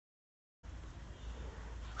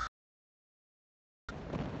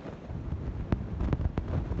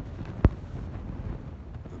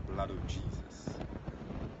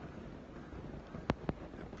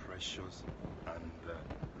precious and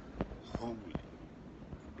holy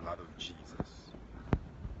blood of Jesus.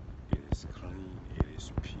 It is clean, it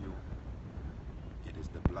is pure, it is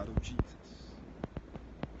the blood of Jesus.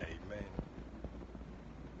 Amen.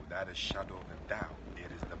 Without a shadow of a doubt,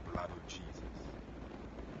 it is the blood of Jesus.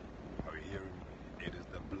 Are you hearing me? It is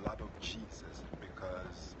the blood of Jesus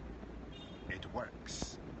because it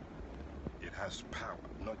works. It has power,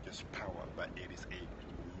 not just power, but it is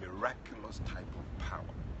a miraculous type of power.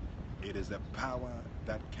 It is a power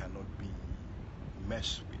that cannot be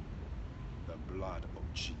messed with. The blood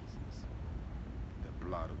of Jesus. The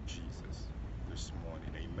blood of Jesus this morning.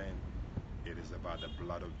 Amen. It is about the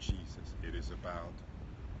blood of Jesus. It is about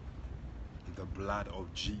the blood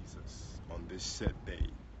of Jesus on this set day.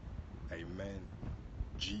 Amen.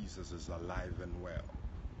 Jesus is alive and well.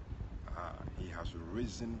 He has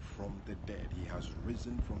risen from the dead. He has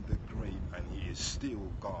risen from the grave, and he is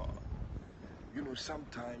still God. You know,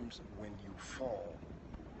 sometimes when you fall,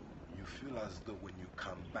 you feel as though when you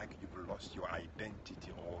come back, you've lost your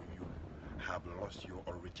identity or you have lost your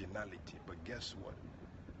originality. But guess what?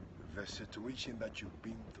 The situation that you've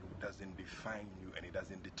been through doesn't define you, and it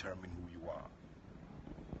doesn't determine who you are.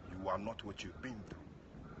 You are not what you've been through.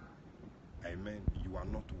 Amen. You are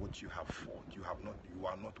not what you have fought. You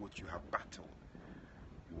are not what you have battled.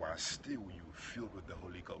 You are still you filled with the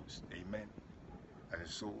Holy Ghost. Amen. And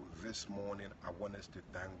so this morning I want us to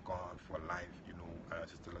thank God for life. You know,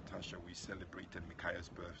 Sister Latasha, we celebrated Micaiah's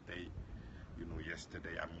birthday, you know,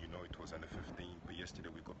 yesterday. I mean, you know, it was on the 15th, but yesterday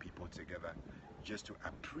we got people together just to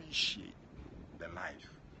appreciate the life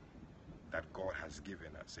that God has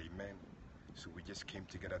given us. Amen. So we just came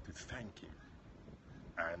together to thank him.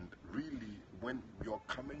 And really, when you're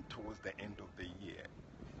coming towards the end of the year,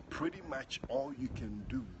 pretty much all you can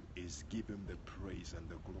do is give him the praise and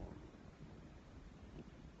the glory.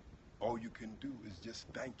 All you can do is just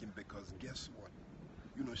thank him, because guess what?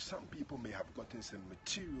 You know, some people may have gotten some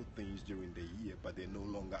material things during the year, but they're no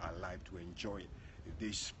longer alive to enjoy it.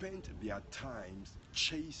 They spent their times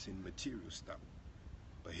chasing material stuff.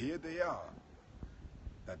 But here they are,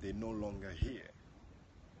 that they're no longer here.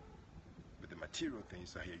 But the material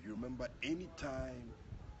things are here. You remember, anytime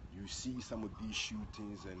you see some of these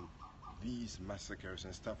shootings and these massacres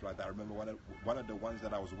and stuff like that, I remember one of the ones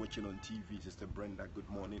that I was watching on TV, Sister Brenda, good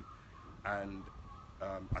morning, and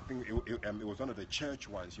I think it was one of the church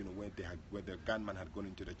ones, you know, where the gunman had gone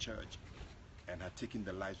into the church and had taken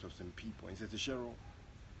the lives of some people. And he said, Cheryl,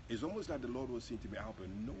 it's almost like the Lord was saying to me, Albert,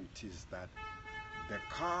 notice that the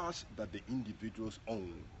cars that the individuals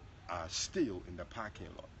own are still in the parking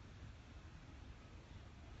lot.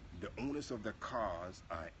 The owners of the cars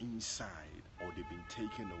are inside, or they've been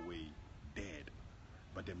taken away dead.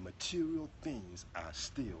 But the material things are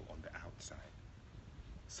still on the outside.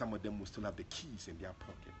 Some of them will still have the keys in their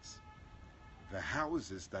pockets. The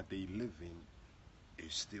houses that they live in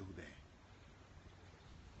is still there.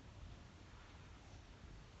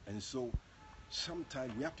 And so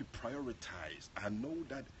sometimes we have to prioritize. I know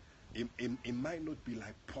that it might not be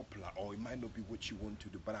like popular, or it might not be what you want to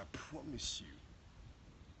do, but I promise you,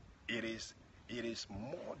 it is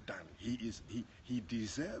more than he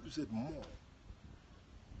deserves it more.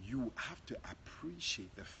 You have to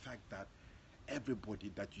appreciate the fact that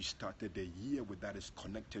everybody that you started the year with that is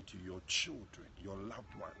connected to your children, your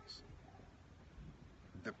loved ones.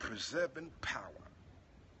 The preserving power,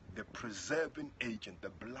 the preserving agent,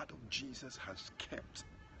 the blood of Jesus has kept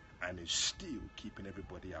and is still keeping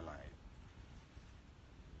everybody alive.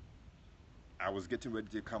 I was getting ready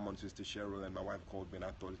to come on, Sister Cheryl, and my wife called me, and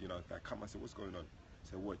I thought, you know, I come and said, what's going on? I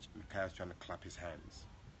said, watch, Micaiah's trying to clap his hands,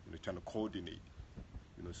 you know, trying to coordinate.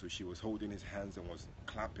 You know, so she was holding his hands and was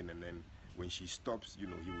clapping, and then when she stops, you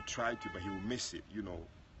know, he will try to, but he will miss it, you know.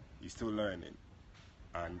 He's still learning.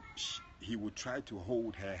 And he would try to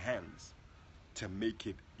hold her hands to make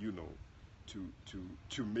it, you know,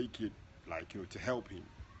 to make it, like, you know, to help him.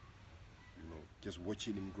 You know, just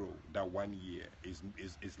watching him grow. That 1 year is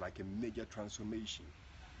like a major transformation.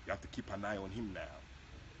 You have to keep an eye on him now.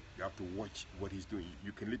 You have to watch what he's doing.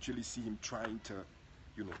 You can literally see him trying to,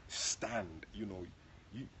 you know, stand. You know,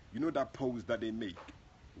 you know that pose that they make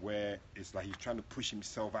where it's like he's trying to push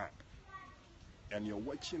himself up, and you're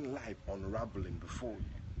watching life unraveling before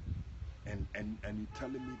you, and you're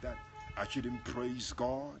telling me that I shouldn't praise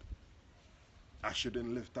God, I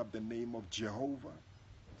shouldn't lift up the name of Jehovah,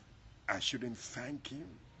 I shouldn't thank him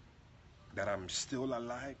that I'm still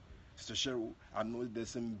alive. Sister Cheryl, I know there's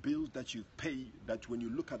some bills that you pay that when you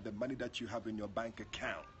look at the money that you have in your bank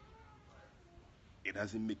account, it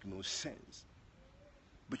doesn't make no sense.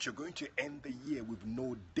 But you're going to end the year with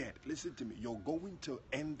no debt. Listen to me. You're going to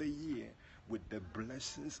end the year with the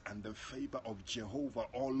blessings and the favor of Jehovah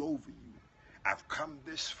all over you. I've come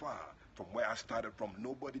this far from where I started from.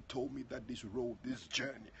 Nobody told me that this road, this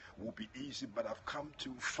journey will be easy, but I've come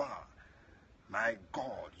too far. My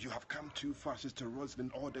God, you have come too far, Sister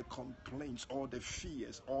Rosalind. All the complaints, all the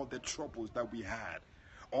fears, all the troubles that we had,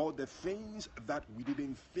 all the things that we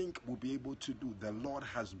didn't think we'll be able to do, the Lord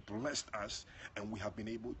has blessed us and we have been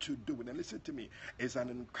able to do it. And listen to me, it's an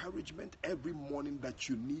encouragement every morning that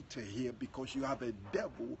you need to hear, because you have a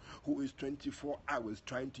devil who is 24 hours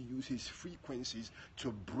trying to use his frequencies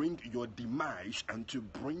to bring your demise and to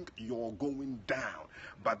bring your going down.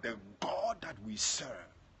 But the God that we serve,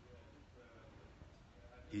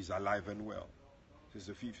 he's alive and well.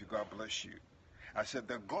 Sister Fifi, God bless you. I said,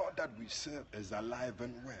 the God that we serve is alive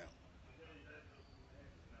and well.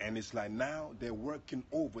 And it's like now they're working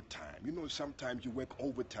overtime. You know, sometimes you work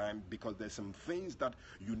overtime because there's some things that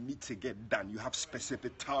you need to get done. You have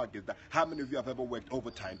specific targets. How many of you have ever worked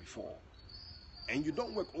overtime before? And you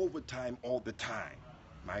don't work overtime all the time.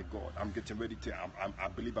 My God, I'm getting ready to, I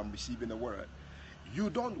believe I'm receiving a word. You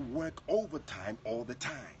don't work overtime all the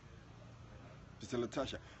time. Sister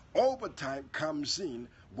Latasha, overtime comes in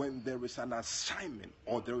when there is an assignment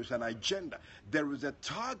or there is an agenda. There is a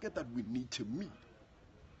target that we need to meet.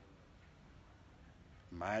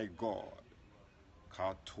 My God.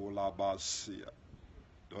 Katolabasia.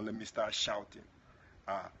 Don't let me start shouting.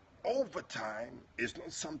 Overtime is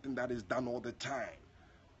not something that is done all the time.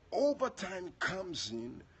 Overtime comes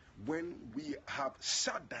in when we have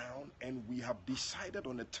sat down and we have decided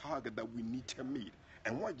on a target that we need to meet.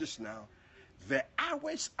 And what just now? The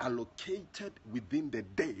hours allocated within the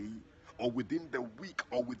day or within the week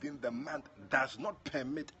or within the month does not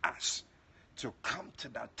permit us to come to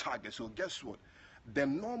that target. So guess what? The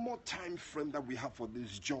normal time frame that we have for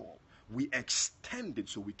this job, we extend it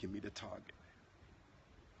so we can meet the target.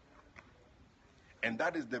 And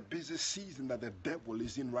that is the busy season that the devil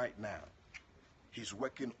is in right now. He's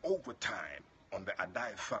working overtime on the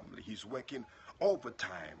Addai family. He's working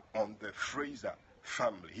overtime on the Fraser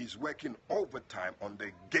family. He's working overtime on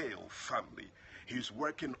the Gale family. He's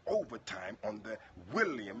working overtime on the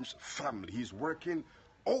Williams family. He's working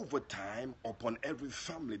overtime upon every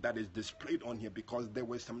family that is displayed on here, because there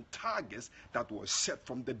were some targets that were set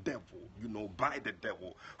from the devil, you know, by the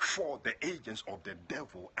devil, for the agents of the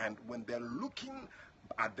devil. And when they're looking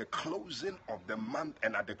at the closing of the month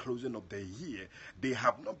and at the closing of the year, they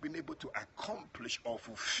have not been able to accomplish or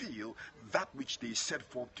fulfill that which they set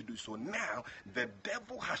forth to do. So now the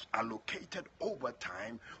devil has allocated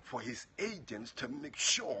overtime for his agents to make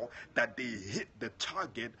sure that they hit the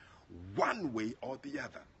target one way or the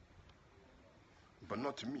other. But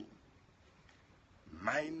not me.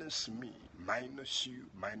 Minus me, minus you,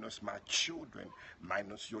 minus my children,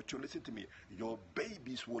 minus your children. Listen to me. Your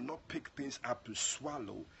babies will not pick things up to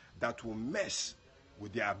swallow that will mess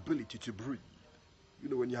with their ability to breathe. You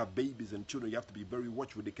know, when you have babies and children, you have to be very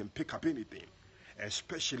watchful. They can pick up anything,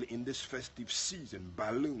 especially in this festive season,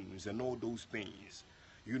 balloons and all those things.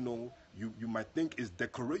 You know, you might think it's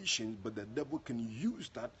decoration, but the devil can use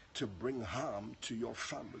that to bring harm to your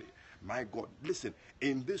family. My God, listen,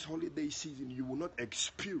 in this holiday season, you will not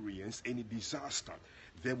experience any disaster.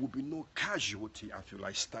 There will be no casualty. I feel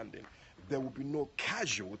like standing. There will be no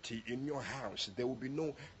casualty in your house. There will be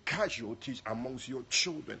no casualties amongst your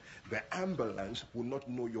children. The ambulance will not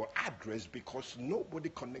know your address, because nobody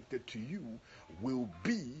connected to you will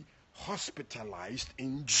be hospitalized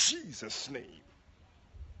in Jesus' name.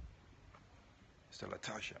 Sister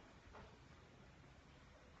Latasha,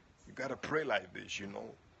 you got to pray like this, you know.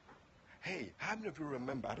 Hey, how many of you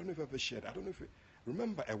remember? I don't know if I ever shared. I don't know if you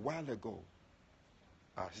remember a while ago.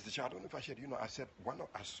 Sister Child, I don't know if I shared. You know, I said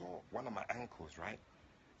I saw one of my ankles, right?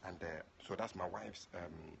 And so that's my wife's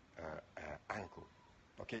ankle,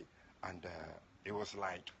 okay? And it was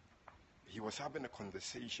like he was having a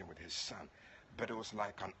conversation with his son, but it was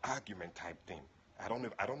like an argument type thing. I don't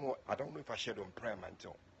know if I shared on prayer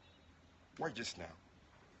mantle. What just now?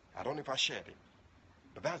 I don't know if I shared it,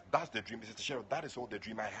 but that's the dream, Sister Cheryl. That is all the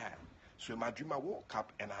dream I had. So in my dream, I woke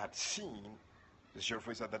up and I had seen the sheriff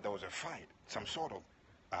said that there was a fight, some sort of,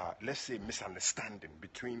 let's say, misunderstanding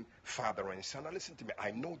between father and son. Now listen to me,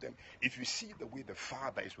 I know them. If you see the way the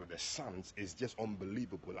father is with the sons, it's just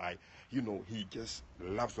unbelievable. He just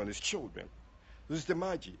loves on his children. This is the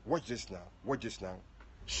magic. Watch this now.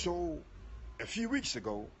 So a few weeks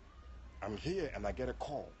ago, I'm here and I get a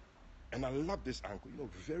call. And I love this uncle,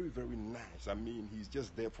 very, very nice. I mean, he's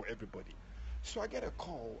just there for everybody. So I get a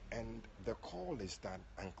call, and the call is that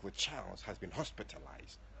Uncle Charles has been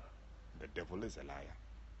hospitalized. The devil is a liar.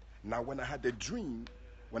 Now, when I had the dream,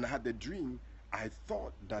 I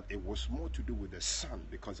thought that it was more to do with the son,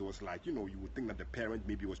 because it was like, you would think that the parent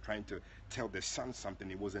maybe was trying to tell the son something,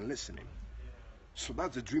 he wasn't listening. So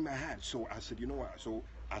that's the dream I had. So I said, you know what? So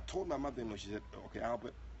I told my mother-in-law. She said, okay,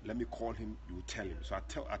 Albert, let me call him. You will tell him. So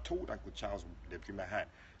I told Uncle Charles the dream I had.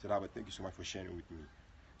 I said, Albert, thank you so much for sharing with me.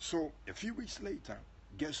 So a few weeks later,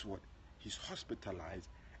 guess what? He's hospitalized,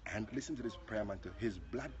 and listen to this prayer mantle. His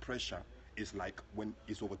blood pressure is like when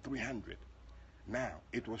it's over 300. Now,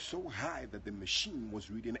 it was so high that the machine was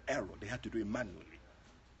reading error. They had to do it manually.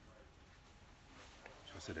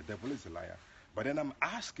 So I said, the devil is a liar. But then I'm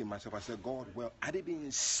asking myself, I said, God, well, I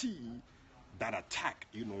didn't see that attack.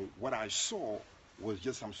 What I saw was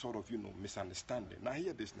just some sort of, misunderstanding. Now,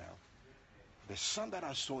 hear this now. The son that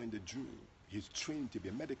I saw in the dream, he's trained to be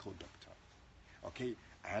a medical doctor. Okay?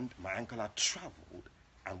 And my uncle had traveled.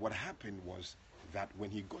 And what happened was that when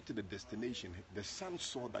he got to the destination, the son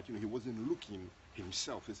saw that, he wasn't looking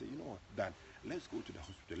himself. He said, you know what, Dad, let's go to the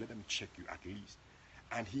hospital. Let them check you at least.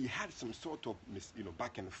 And he had some sort of,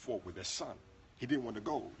 back and forth with the son. He didn't want to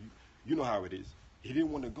go. You know how it is. He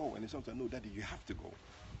didn't want to go. And the son said, no, Daddy, you have to go.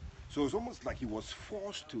 So it's almost like he was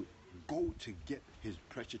forced to go to get his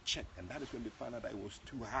pressure checked. And that is when they found out that it was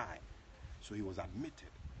too high. So he was admitted.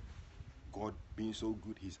 God being so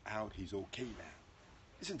good, he's out. He's okay now.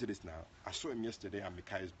 Listen to this now. I saw him yesterday on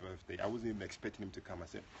Mikai's birthday. I wasn't even expecting him to come. I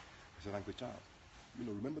said, Uncle Charles,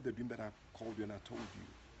 remember the dream that I called you and I told you?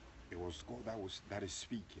 It was God that is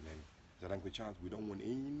speaking. And I said, Uncle Charles, we don't want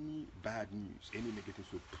any bad news, any negative.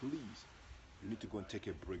 So please, you need to go and take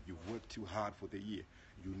a break. You've worked too hard for the year.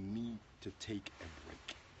 You need to take a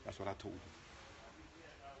break. That's what I told you.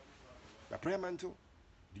 The prayer mantle,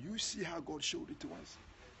 do you see how God showed it to us?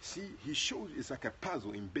 See, he showed it's like a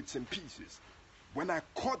puzzle in bits and pieces. When I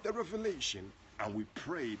caught the revelation and we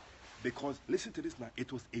prayed, because listen to this now,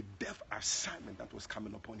 it was a death assignment that was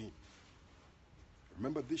coming upon him.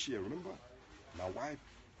 Remember this year, my wife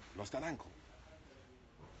lost an ankle.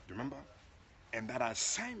 Remember? And that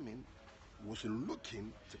assignment was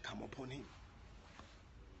looking to come upon him.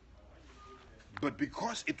 But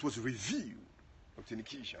because it was revealed, Dr.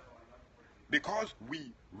 Nikisha, because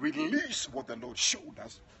we released what the Lord showed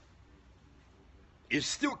us, it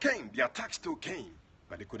still came, the attack still came,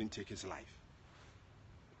 but they couldn't take his life.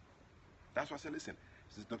 That's why I said, listen,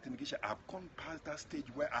 Dr. Nikisha, I've gone past that stage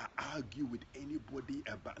where I argue with anybody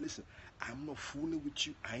about, listen, I'm not fooling with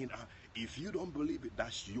you. If you don't believe it,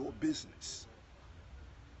 that's your business.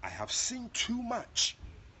 I have seen too much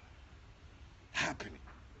happening.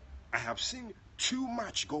 I have seen too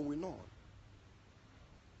much going on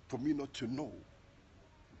for me not to know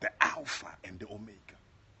the Alpha and the Omega.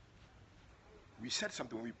 We said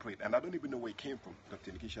something when we prayed, and I don't even know where it came from.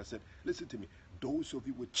 Dr. Nikisha said, listen to me, those of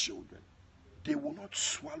you with children, they will not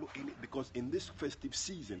swallow any, because in this festive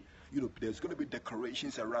season, there's going to be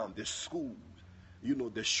decorations around the schools,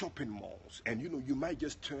 the shopping malls, and you might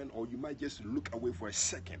just turn, or you might just look away for a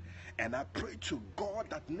second. And I pray to God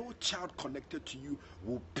that no child connected to you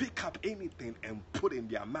will pick up anything and put in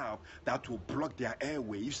their mouth that will block their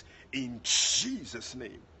airwaves in Jesus'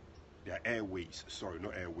 name. Their airways, sorry,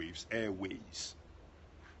 not airwaves, airways.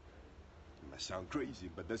 It might sound crazy,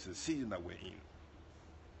 but that's the season that we're in.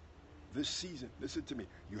 This season, listen to me,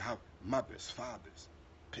 you have mothers, fathers,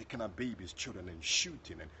 picking up babies, children, and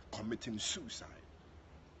shooting and committing suicide.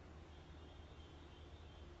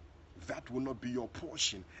 That will not be your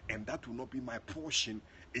portion, and that will not be my portion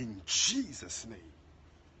in Jesus' name.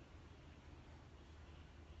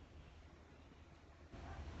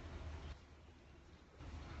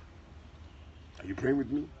 Are you praying with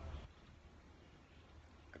me?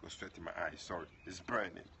 I got sweat in my eyes, sorry, it's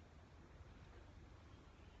burning.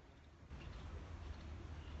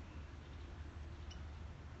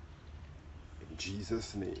 In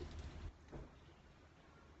Jesus' name.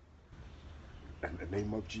 In the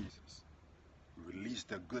name of Jesus. Release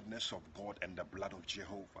the goodness of God and the blood of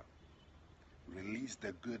Jehovah. Release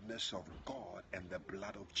the goodness of God and the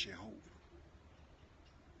blood of Jehovah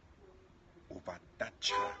over that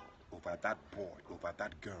child, over that boy, over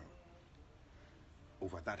that girl,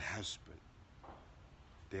 over that husband.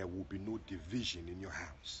 There will be no division in your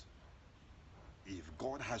house. If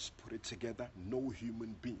God has put it together, no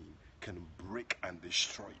human being can break and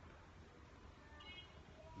destroy it.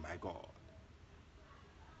 My God.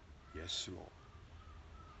 Yes, Lord.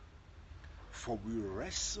 For we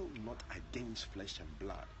wrestle not against flesh and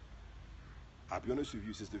blood. I'll be honest with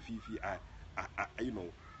you, Sister Fifi, I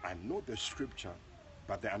know the scripture,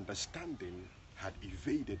 but the understanding had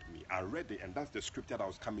evaded me. I read it, and that's the scripture that I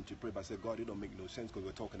was coming to pray, but I said, God, it don't make no sense because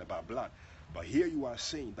we're talking about blood. But here you are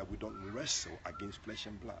saying that we don't wrestle against flesh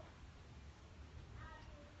and blood.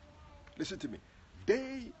 Listen to me.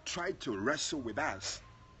 They try to wrestle with us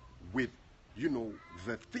with,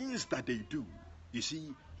 the things that they do. You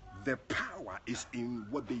see, the power is in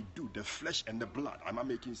what they do, the flesh and the blood. Am I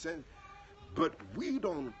making sense? But we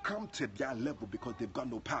don't come to their level because they've got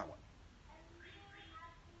no power.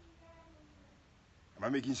 Am I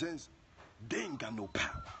making sense? They ain't got no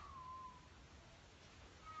power.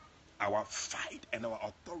 Our fight and our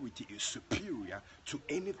authority is superior to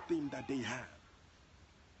anything that they have.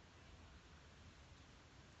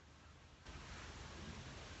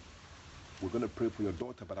 We're going to pray for your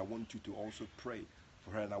daughter, but I want you to also pray for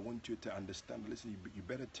her, and I want you to understand. Listen, you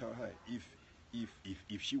better tell her if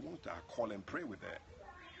she wants to, I'll call and pray with her.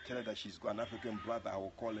 Tell her that she's got an African brother. I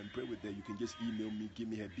will call and pray with her. You can just email me, give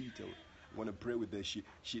me her details. I want to pray with her.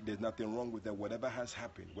 There's nothing wrong with her. Whatever has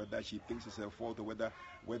happened, whether she thinks it's her fault or whether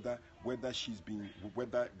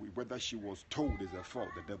she was told it's her fault,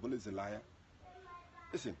 the devil is a liar.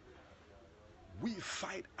 Listen, we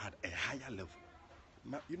fight at a higher level.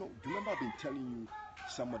 Do you remember I've been telling you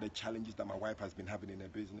some of the challenges that my wife has been having in her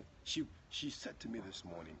business? She said to me this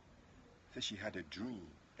morning that she had a dream,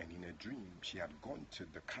 and in a dream she had gone to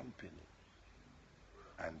the company,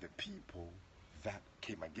 and the people that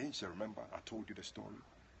came against her, remember I told you the story,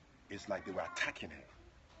 it's like they were attacking her.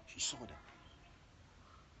 She saw them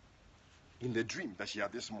in the dream that she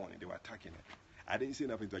had this morning. They were attacking her. I didn't say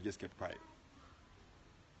nothing, so I just kept quiet.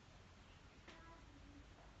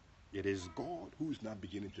 It is God who is now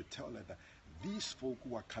beginning to tell her that these folk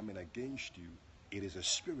who are coming against you, it is a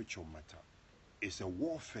spiritual matter. It's a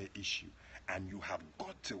warfare issue. And you have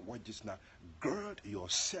got to, what just now, gird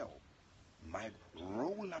yourself.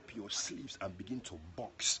 Roll up your sleeves and begin to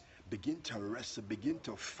box. Begin to wrestle. Begin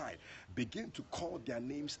to fight. Begin to call their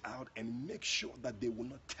names out and make sure that they will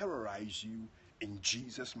not terrorize you in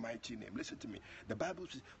Jesus' mighty name. Listen to me. The Bible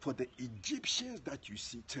says, for the Egyptians that you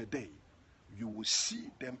see today, you will see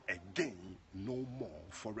them again no more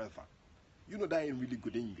forever. You know that ain't really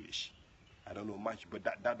good English. I don't know much, but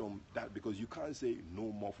that because you can't say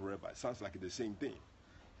no more forever. It sounds like the same thing.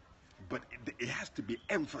 But it has to be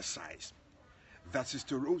emphasized that,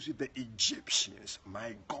 Sister Rosie, the Egyptians,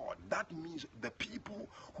 my God, that means the people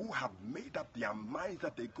who have made up their minds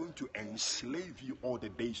that they're going to enslave you all the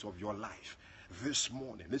days of your life. This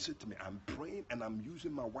morning, listen to me, I'm praying and I'm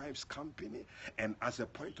using my wife's company and as a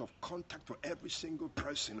point of contact for every single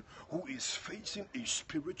person who is facing a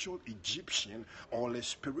spiritual Egyptian or a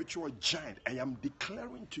spiritual giant. I am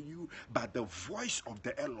declaring to you by the voice of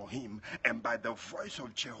the Elohim and by the voice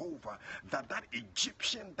of Jehovah that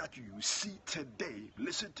Egyptian that you see today,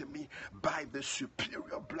 listen to me, by the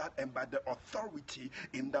superior blood and by the authority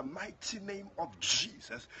in the mighty name of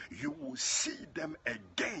Jesus, you will see them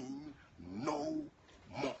again no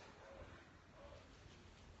more.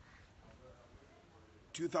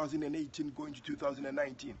 2018 going to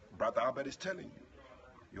 2019, Brother Albert is telling you,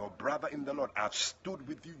 your brother in the Lord, I've stood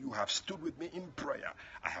with you, you have stood with me in prayer.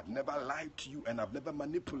 I have never lied to you and I've never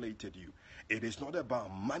manipulated you. It is not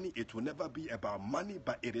about money, it will never be about money,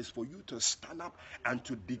 but it is for you to stand up and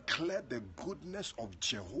to declare the goodness of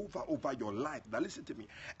Jehovah over your life. Now listen to me,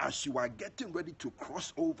 as you are getting ready to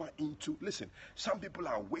cross over into, listen, some people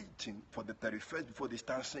are waiting for the 31st before they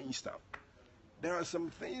start saying stuff. There are some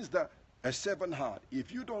things that a servant heart,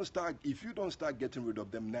 if you don't start getting rid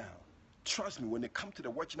of them now, trust me, when they come to the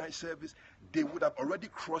watch night service, they would have already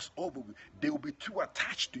crossed over. They will be too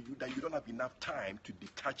attached to you that you don't have enough time to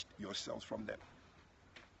detach yourselves from them.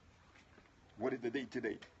 What is the date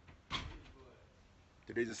today?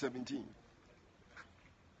 Today is the 17th.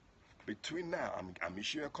 Between now, I'm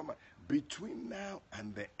issuing a comment. Between now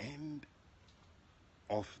and the end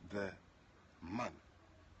of the month,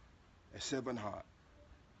 a 7 heart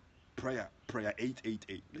prayer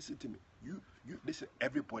 888. Listen to me. You listen,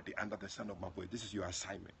 everybody under the sound of my voice, this is your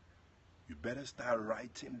assignment. You better start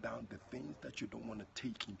writing down the things that you don't want to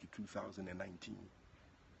take into 2019.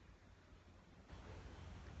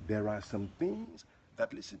 There are some things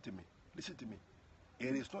that, listen to me,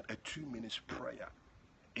 it is not a 2 minutes prayer.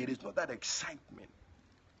 It is not that excitement.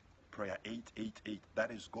 Prayer 888,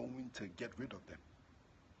 that is going to get rid of them.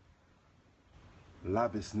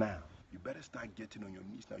 Love is now. You better start getting on your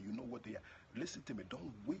knees now. You know what they are. Listen to me.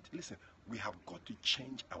 Don't wait. Listen, we have got to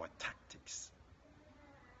change our tactics.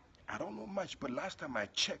 I don't know much, but last time I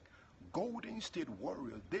checked, Golden State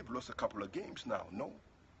Warriors, they've lost a couple of games now. No.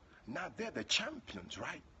 Now they're the champions,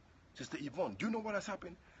 right? Sister Yvonne, do you know what has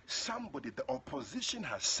happened? Somebody, the opposition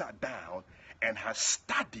has sat down and has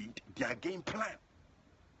studied their game plan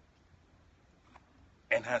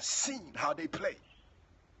and has seen how they play.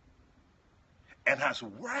 and has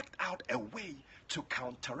worked out a way to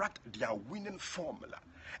counteract their winning formula.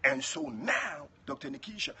 And so now, Dr.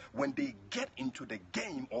 Nikisha, when they get into the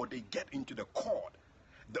game or they get into the court,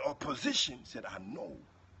 the opposition said, I know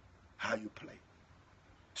how you play.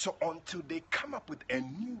 So until they come up with a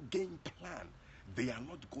new game plan, they are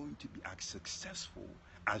not going to be as successful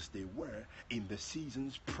as they were in the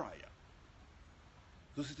seasons prior.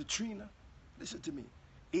 So, Sister Trina, listen to me.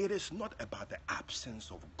 It is not about the absence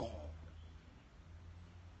of God.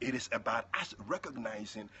 It is about us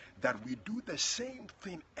recognizing that we do the same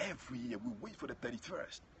thing every year. We wait for the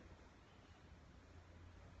 31st.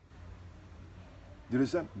 You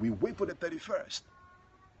understand? We wait for the 31st.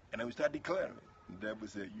 And then we start declaring. The devil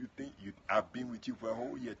said, I've been with you for a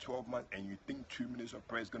whole year, 12 months, and you think 2 minutes of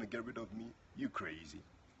prayer is going to get rid of me? You crazy.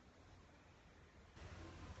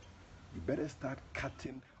 You better start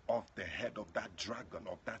cutting off the head of that dragon,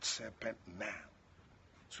 of that serpent now.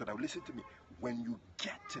 So now listen to me. When you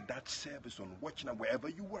get to that service on watching and wherever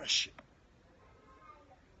you worship,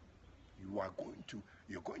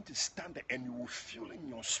 you're going to stand there and you will feel in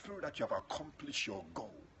your spirit that you have accomplished your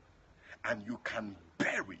goal. And you can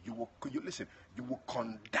bury, you will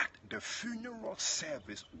conduct the funeral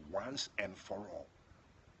service once and for all.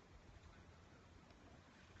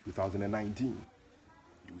 2019.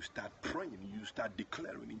 You start praying, you start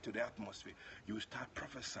declaring into the atmosphere, you start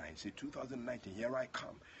prophesying. Say, 2019, here I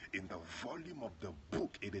come. In the volume of the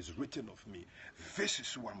book, it is written of me. This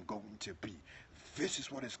is who I'm going to be. This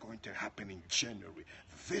is what is going to happen in January.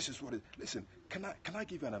 This is what is. Listen, can I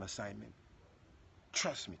give you an assignment?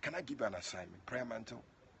 Trust me, can I give you an assignment? Prayer Mantle?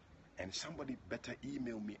 And somebody better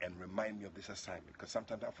email me and remind me of this assignment, because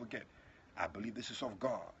sometimes I forget. I believe this is of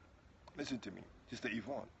God. Listen to me, Sister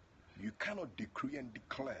Yvonne. You cannot decree and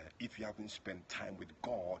declare if you haven't spent time with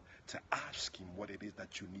God to ask Him what it is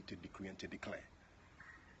that you need to decree and to declare.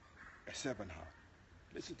 A 7 hour.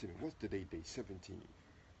 Listen to me. What's the date? 17.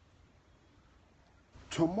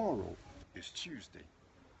 Tomorrow is Tuesday,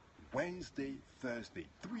 Wednesday, Thursday.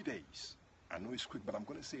 3 days. I know it's quick, but I'm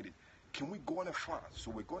going to say it. Can we go on a fast?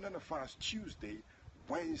 So we're going on a fast Tuesday,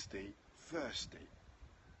 Wednesday, Thursday.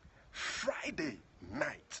 Friday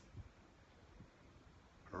night.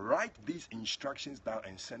 Write these instructions down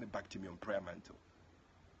and send it back to me on Prayer Mantle.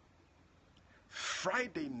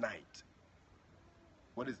 Friday night.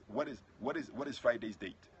 What is Friday's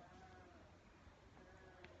date?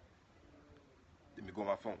 Let me go on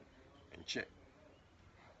my phone and check.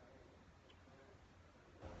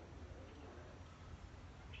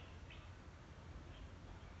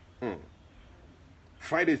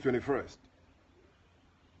 Friday is 21st.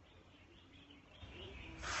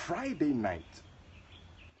 Friday night.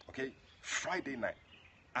 Okay, Friday night.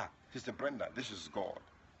 Sister Brenda, this is God.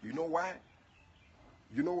 You know why?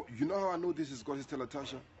 You know how I know this is God, Sister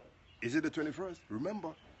Latasha? Is it the 21st? Remember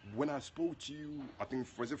when I spoke to you, I think,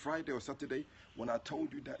 was it Friday or Saturday, when I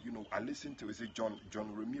told you that, I listened to, is it John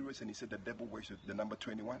Ramirez, and he said the devil worships the number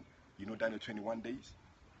 21? You know that in 21 days?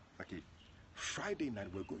 Okay, Friday night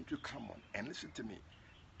we're going to come on, and listen to me.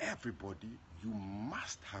 Everybody, you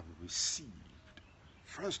must have received,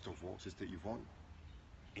 first of all, Sister Yvonne,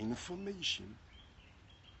 information,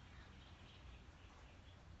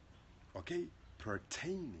 okay,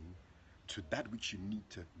 pertaining to that which you need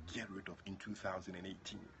to get rid of in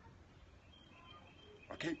 2018.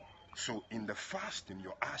 Okay, so in the fasting,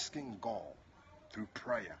 you're asking God through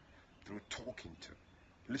prayer, through talking to.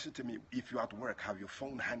 Listen to me, if you're at work, have your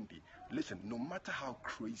phone handy. Listen, no matter how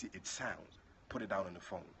crazy it sounds, put it down on the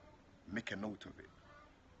phone. Make a note of it.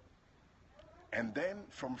 And then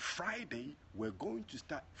from Friday, we're going to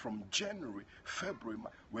start from January, February,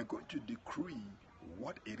 we're going to decree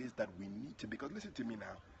what it is that we need to, because listen to me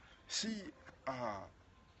now. See,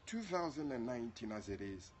 2019 as it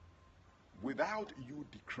is, without you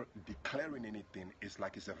declaring anything, it's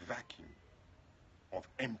like it's a vacuum of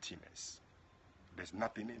emptiness. There's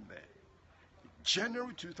nothing in there.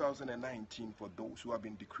 January 2019, for those who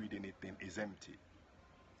haven't decreed anything, is empty.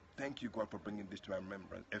 Thank you, God, for bringing this to my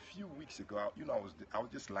remembrance. A few weeks ago, I was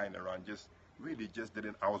just lying around,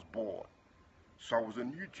 I was bored. So I was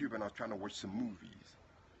on YouTube and I was trying to watch some movies.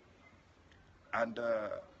 And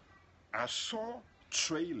I saw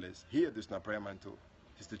trailers. Hear this now, Prayer Mantle.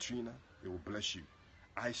 Sister Trina, it will bless you.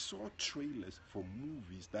 I saw trailers for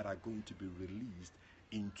movies that are going to be released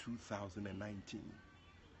in 2019.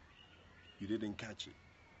 You didn't catch it.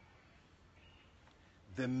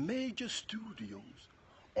 The major studios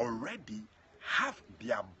already have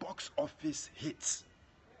their box office hits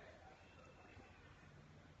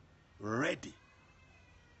ready,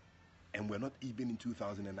 and we're not even in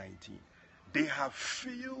 2019. They have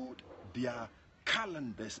filled their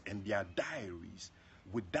calendars and their diaries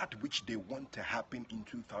with that which they want to happen in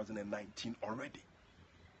 2019 already.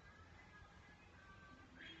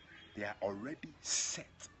 They are already set,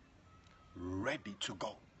 ready to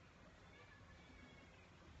go.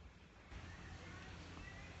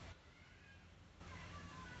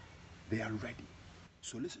 They are ready.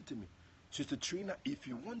 So listen to me. Sister Trina, if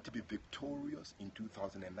you want to be victorious in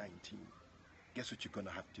 2019, guess what you're going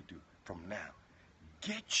to have to do from now?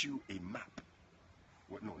 Get you a map.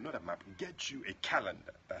 Well, no, not a map. Get you a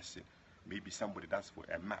calendar. That's it. Maybe somebody that's for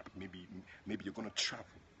a map. Maybe you're going to travel.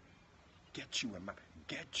 Get you a map.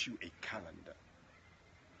 Get you a calendar.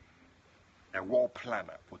 A wall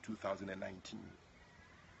planner for 2019.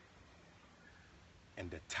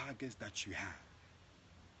 And the targets that you have.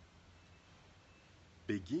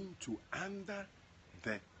 Begin to under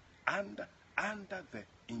the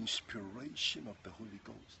inspiration of the Holy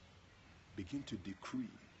Ghost, begin to decree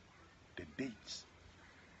the dates.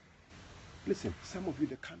 Listen, some of you,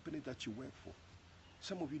 the company that you work for,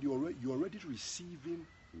 some of you, you're already receiving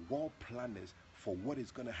wall planners for what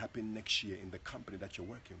is going to happen next year in the company that you're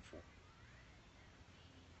working for.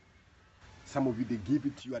 Some of you, they give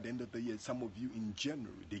it to you at the end of the year. Some of you in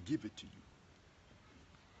January, they give it to you.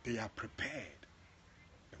 They are prepared.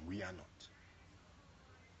 We are not.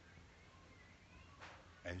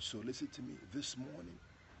 And so listen to me this morning.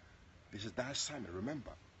 This is that assignment. Remember,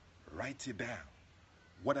 write it down.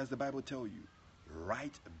 What does the Bible tell you?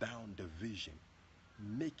 Write down the vision.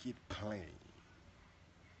 Make it plain.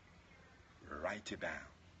 Write it down.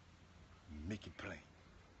 Make it plain.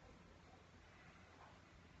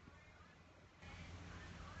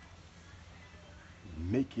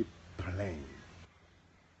 Make it plain.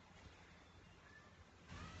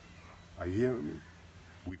 Are you hearing me?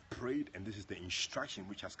 We've prayed, and this is the instruction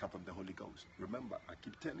which has come from the Holy Ghost. Remember, I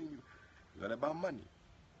keep telling you, it's not about money.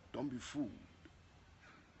 Don't be fooled.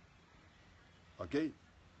 Okay?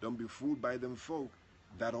 Don't be fooled by them folk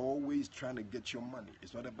that are always trying to get your money.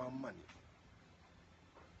 It's not about money.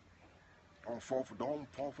 Don't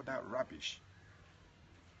fall for that rubbish.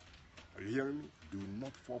 Are you hearing me? Do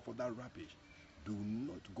not fall for that rubbish. Do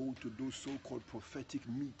not go to those so-called prophetic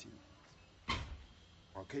meetings.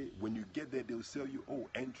 Okay, when you get there, they'll tell you, oh,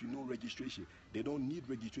 entry, no registration. They don't need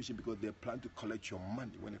registration because they plan to collect your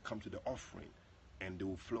money when it comes to the offering. And they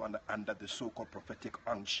will flow under the so-called prophetic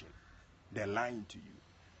unction. They're lying to you.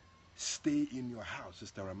 Stay in your house,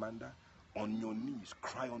 Sister Amanda, on your knees,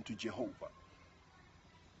 cry unto Jehovah.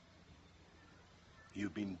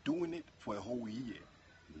 You've been doing it for a whole year.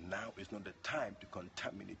 Now is not the time to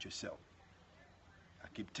contaminate yourself. I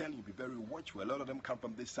keep telling you, be very watchful. A lot of them come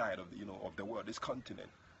from this side of the world, this continent.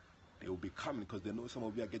 They will be coming because they know some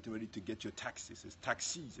of you are getting ready to get your taxes. It's tax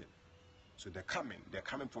season. So they're coming. They're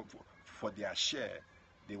coming for their share.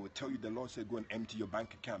 They will tell you the Lord said go and empty your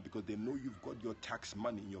bank account because they know you've got your tax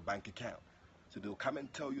money in your bank account. So they'll come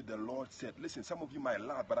and tell you the Lord said, listen, some of you might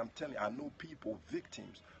laugh, but I'm telling you, I know people,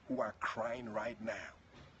 victims, who are crying right now.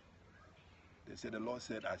 They said the Lord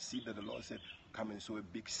said, I see that the Lord said, come and sow a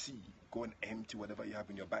big seed. Go and empty whatever you have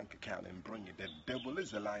in your bank account and bring it. The devil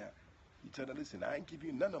is a liar. He told them, listen, I ain't giving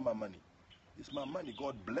you none of my money. It's my money.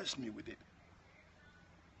 God bless me with it.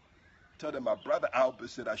 Tell them my brother Albert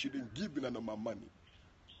said I shouldn't give you none of my money.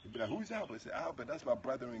 He'd be like, who's Albert? I said, Albert, that's my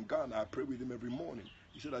brother in Ghana. I pray with him every morning.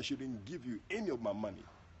 He said I shouldn't give you any of my money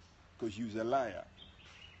because you're a liar.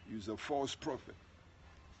 You're a false prophet.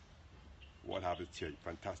 What happens here?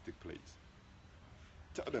 Fantastic place.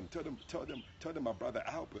 Tell them my brother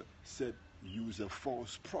Albert said you're a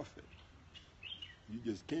false prophet. You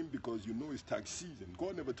just came because you know it's tax season.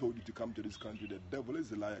 God never told you to come to this country. The devil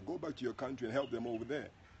is a liar. Go back to your country and help them over there.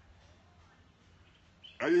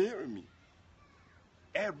 Are you hearing me?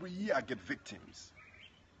 Every year I get victims.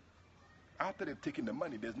 After they've taken the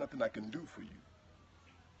money, there's nothing I can do for you.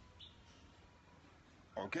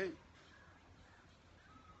 Okay?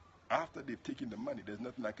 After they've taken the money, there's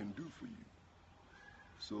nothing I can do for you.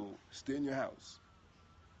 So stay in your house.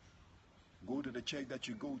 Go to the church that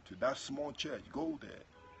you go to, that small church, go there.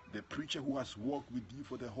 The preacher who has walked with you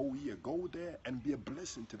for the whole year, go there and be a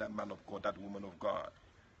blessing to that man of God, that woman of God.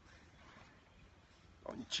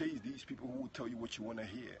 Don't chase these people who will tell you what you want to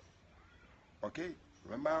hear. Okay?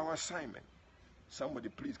 Remember our assignment. Somebody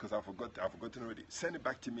please, because I've forgotten already, send it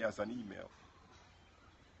back to me as an email.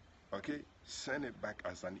 Okay? Send it back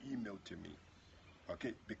as an email to me.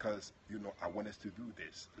 Okay? Because, I want us to do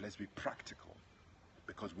this. Let's be practical.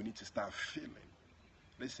 Because we need to start feeling.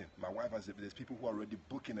 Listen, my wife has, there's people who are already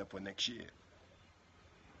booking it for next year.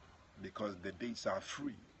 Because the dates are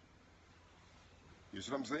free. You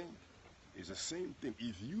see what I'm saying? It's the same thing.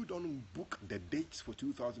 If you don't book the dates for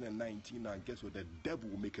 2019, now guess what? The devil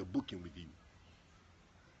will make a booking with you.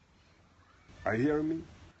 Are you hearing me?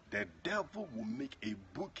 The devil will make a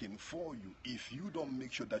booking for you if you don't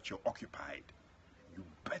make sure that you're occupied. You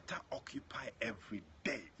better occupy every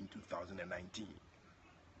day in 2019.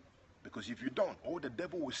 Because if you don't, the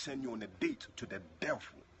devil will send you on a date to the devil.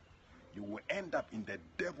 You will end up in the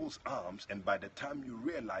devil's arms, and by the time you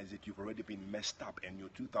realize it, you've already been messed up, and your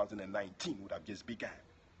 2019 would have just begun.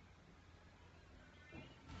 So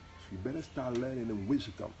you better start learning in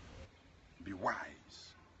wisdom. Be wise.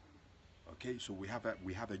 Okay, so we have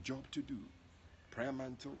a job to do. Prayer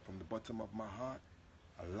Mantle, from the bottom of my heart,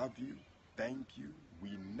 I love you. Thank you.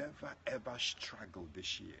 We never ever struggled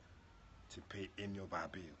this year to pay any of our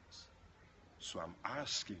bills. So I'm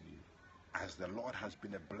asking you, as the Lord has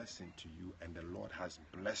been a blessing to you and the Lord has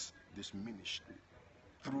blessed this ministry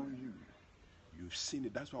through you, you've seen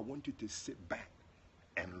it. That's why I want you to sit back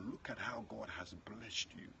and look at how God has blessed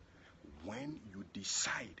you when you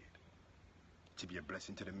decided to be a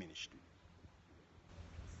blessing to the ministry.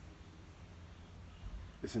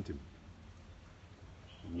 Listen to me.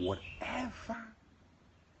 Whatever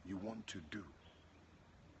you want to do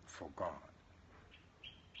for God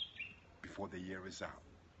before the year is out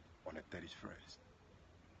on the 31st,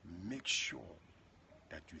 make sure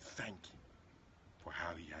that you thank Him for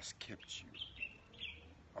how He has kept you.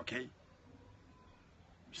 Okay?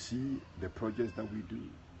 See the projects that we do.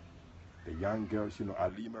 The young girls,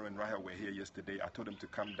 Alima and Rahel were here yesterday. I told them to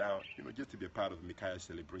come down, just to be a part of Micaiah's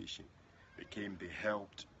celebration. They came, they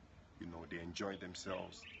helped, they enjoyed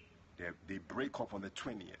themselves. They break off on the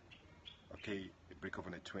 20th. Okay, they break off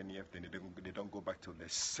on the 20th, then they don't go back till the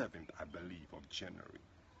 7th, I believe, of January.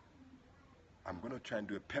 I'm going to try and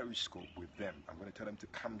do a periscope with them. I'm going to tell them to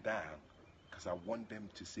come down because I want them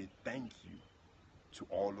to say thank you to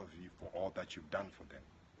all of you for all that you've done for them.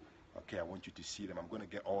 Okay, I want you to see them. I'm going to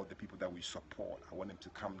get all the people that we support. I want them to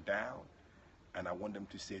come down and I want them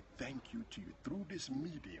to say thank you to you. Through this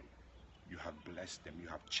medium, you have blessed them. You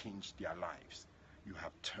have changed their lives. You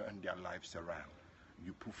have turned their lives around.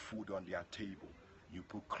 You put food on their table. You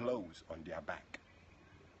put clothes on their back.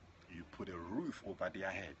 You put a roof over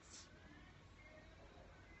their heads.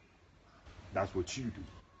 That's what you do.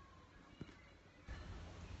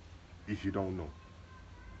 If you don't know,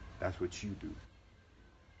 that's what you do.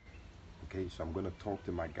 Okay, so I'm going to talk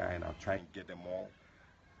to my guy and I'll try and get them all.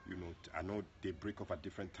 I know they break off at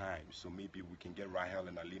different times, so maybe we can get Rahel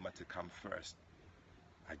and Alima to come first.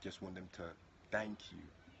 I just want them to thank you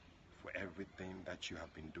for everything that you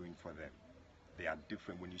have been doing for them. They are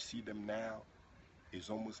different. When you see them now, it's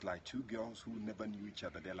almost like two girls who never knew each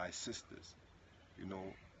other. They're like sisters,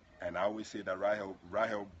 And I always say that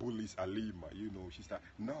Rahel bullies Alima, She's like,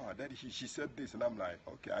 no, Daddy, she said this. And I'm like,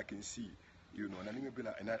 okay, I can see, And Alima be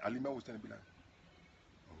like, and Alima was trying to be like,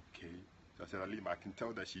 okay. So I said, Alima, I can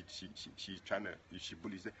tell that she's trying to, she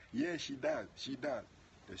bullies them. Yeah, she does.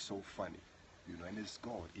 They're so funny, and it's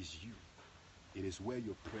God, it's you. It is where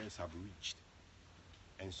your prayers have reached.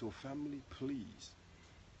 And so, family, please,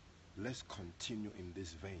 let's continue in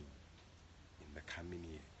this vein in the coming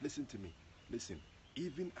year. Listen to me. Listen,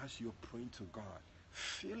 even as you're praying to God,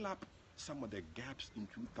 fill up some of the gaps in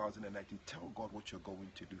 2019. Tell God what you're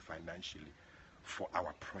going to do financially for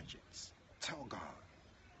our projects. Tell God.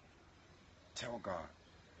 Tell God.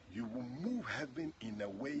 You will move heaven in a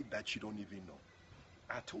way that you don't even know.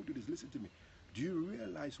 I told you this. Listen to me. Do you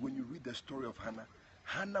realize when you read the story of Hannah,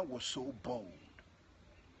 Hannah was so bold.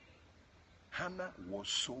 Hannah was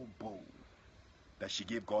so bold that she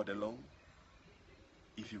gave God a loan.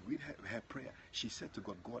 If you read her prayer, she said to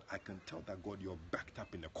God, God, I can tell that, God, you're backed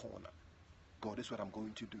up in a corner. God, this is what I'm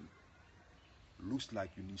going to do. Looks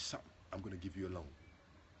like you need something. I'm going to give you a loan.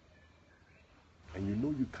 And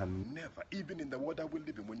you can never, even in the world that we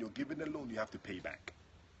live in, when you're given a loan, you have to pay back.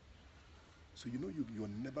 So you're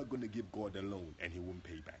never going to give God a loan and He won't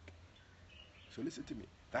pay back. So listen to me.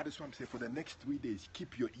 That is what I'm saying. For the next 3 days,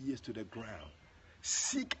 keep your ears to the ground.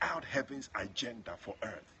 Seek out heaven's agenda for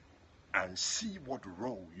earth and see what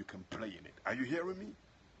role you can play in it. Are you hearing me?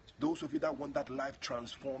 Those of you that want that life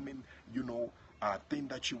transforming, thing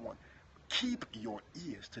that you want, keep your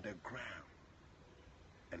ears to the ground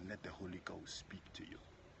and let the Holy Ghost speak to you.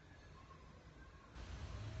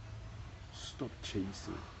 Stop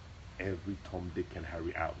chasing every Tom, Dick, and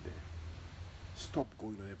Harry out there. Stop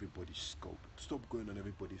going on everybody's scope. Stop going on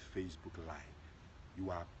everybody's Facebook Live. You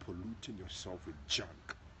are polluting yourself with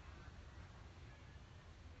junk.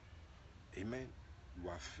 Amen. You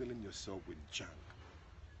are filling yourself with junk.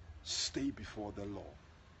 Stay before the Lord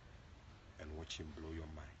and watch Him blow your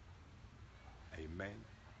mind. Amen.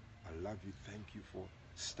 I love you. Thank you for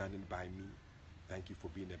standing by me. Thank you for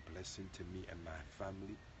being a blessing to me and my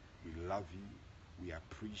family. We love you. We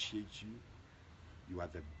appreciate you. You are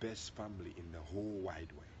the best family in the whole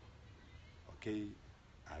wide world. Okay?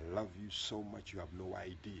 I love you so much you have no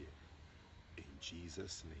idea. In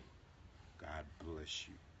Jesus' name, God bless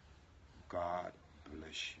you. God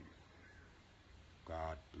bless you.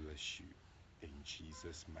 God bless you. In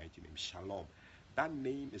Jesus' mighty name. Shalom. That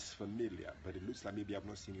name is familiar, but it looks like maybe I've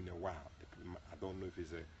not seen it in a while. I don't know if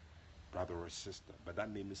it's a brother or sister, but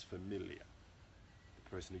that name is familiar. The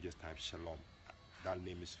person who just typed Shalom, that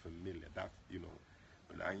name is familiar. That,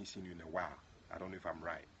 but I ain't seen you in a while. I don't know if I'm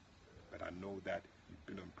right, but I know that you've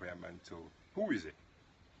been on Prayer Mantle. Who is it?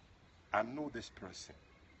 I know this person.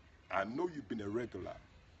 I know you've been a regular.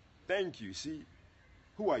 Thank you. See,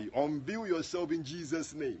 who are you? Unveil yourself in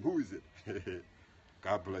Jesus' name. Who is it?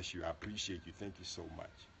 God bless you. I appreciate you. Thank you so much.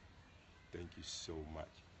 Thank you so much.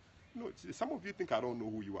 Some of you think I don't know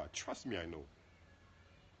who you are. Trust me, I know.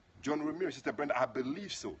 John Ramirez, Sister Brenda, I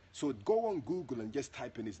believe so. So go on Google and just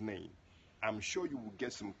type in his name. I'm sure you will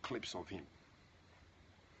get some clips of him.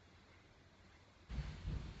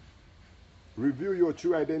 Reveal your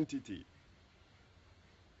true identity.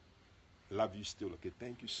 Love you still. Okay,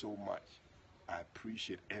 thank you so much. I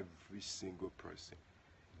appreciate every single person.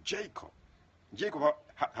 Jacob,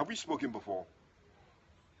 have we spoken before?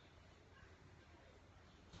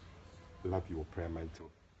 Love your Prayer Mantle.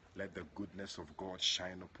 Let the goodness of God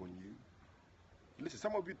shine upon you. Listen,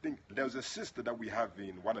 some of you think there's a sister that we have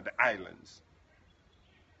in one of the islands.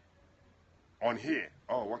 On here.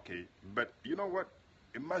 Oh, okay. But you know what?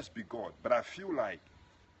 It must be God. But I feel like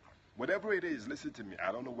whatever it is, listen to me.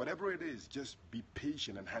 I don't know. Whatever it is, just be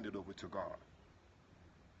patient and hand it over to God.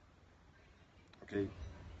 Okay?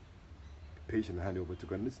 Patient and hand it over to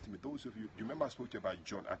God. And listen to me. Those of you, you remember I spoke to you about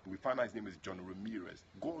John. We found out his name is John Ramirez.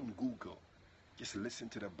 Go on Google. Just listen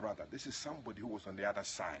to the brother. This is somebody who was on the other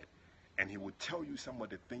side. And he will tell you some of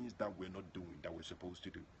the things that we're not doing, that we're supposed to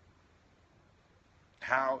do.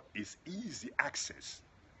 How is easy access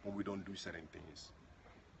when we don't do certain things.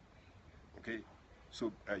 Okay?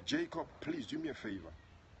 So, Jacob, please do me a favor.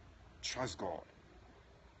 Trust God.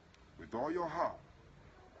 With all your heart.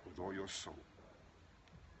 With all your soul.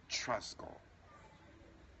 Trust God.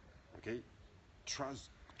 Okay? Trust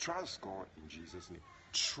God in Jesus' name.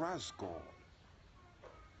 Trust God.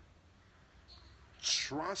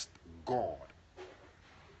 Trust God.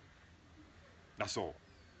 That's all.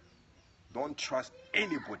 Don't trust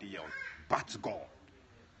anybody else but God.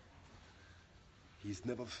 He's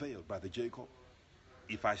never failed, Brother Jacob.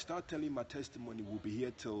 If I start telling my testimony, we'll be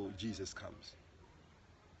here till Jesus comes.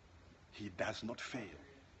 He does not fail.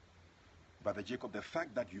 Brother Jacob, the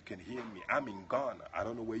fact that you can hear me, I'm in Ghana. I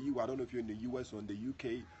don't know where you are. I don't know if you're in the US or in the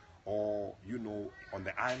UK or, on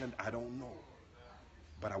the island. I don't know.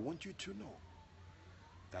 But I want you to know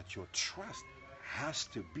that your trust has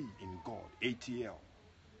to be in God. ATL.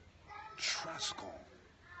 Trust God.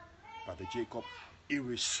 Brother Jacob,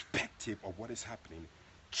 irrespective of what is happening,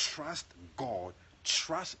 trust God.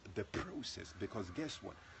 Trust the process, because guess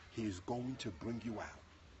what? He is going to bring you out.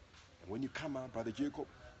 And when you come out, Brother Jacob,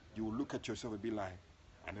 you will look at yourself and be like,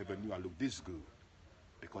 I never knew I looked this good,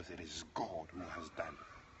 because it is God who has done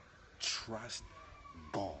it. Trust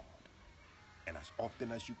God. And as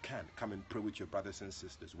often as you can, come and pray with your brothers and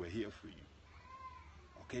sisters. We're here for you.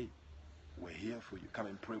 Okay? We're here for you. Come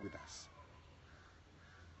and pray with us.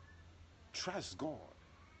 Trust God.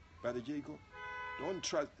 Brother Jacob, don't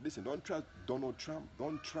trust Donald Trump.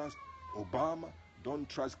 Don't trust Obama. Don't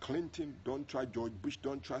trust Clinton. Don't trust George Bush.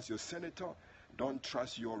 Don't trust your senator. Don't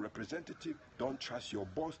trust your representative. Don't trust your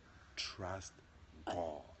boss. Trust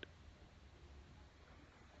God.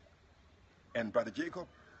 And Brother Jacob,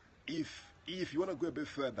 if you want to go a bit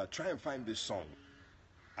further, try and find this song.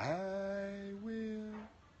 I will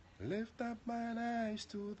lift up mine eyes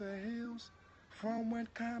to the hills, from whence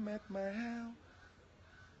cometh my help.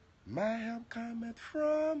 My help cometh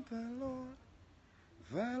from the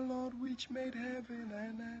Lord which made heaven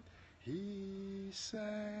and earth. He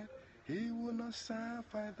said he will not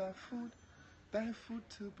suffer thy foot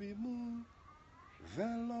to be moved.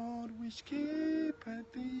 The Lord which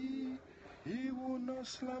keepeth thee, he will not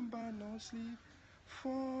slumber nor sleep.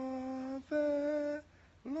 For the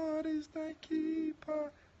Lord is thy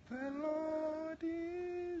keeper, the Lord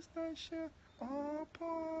is thy shield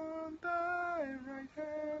upon thy right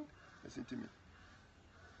hand. Listen to me.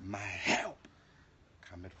 My help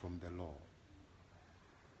cometh from the Lord.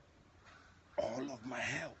 All of my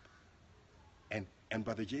help. And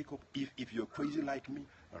Brother Jacob, if you're crazy like me,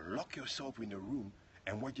 lock yourself in a room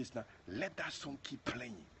and watch this now. Let that song keep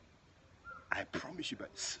playing. I promise you that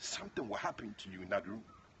something will happen to you in that room.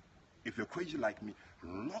 If you're crazy like me,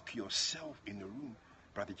 lock yourself in the room,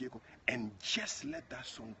 Brother Jacob, and just let that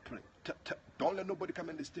song play. Don't let nobody come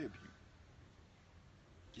and disturb you.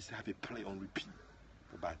 Just have it play on repeat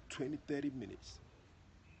for about 20, 30 minutes.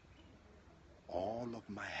 All of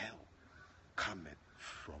my help cometh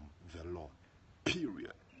from the Lord.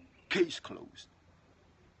 Period. Case closed.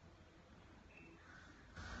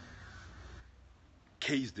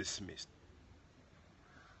 Case dismissed.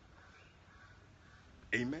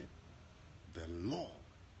 Amen. The Lord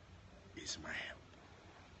is my help.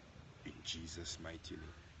 In Jesus' mighty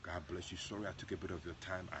name. God bless you. Sorry I took a bit of your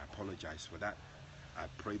time. I apologize for that. I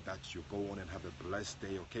pray that you go on and have a blessed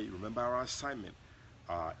day. Okay, remember our assignment.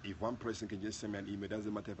 If one person can just send me an email,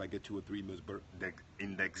 doesn't matter if I get 2 or 3 emails, but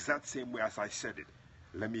in the exact same way as I said it,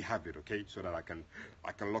 let me have it, okay, so that I can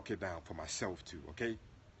lock it down for myself too. Okay,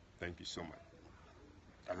 thank you so much.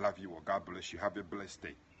 I love you all. God bless you. Have a blessed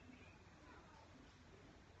day.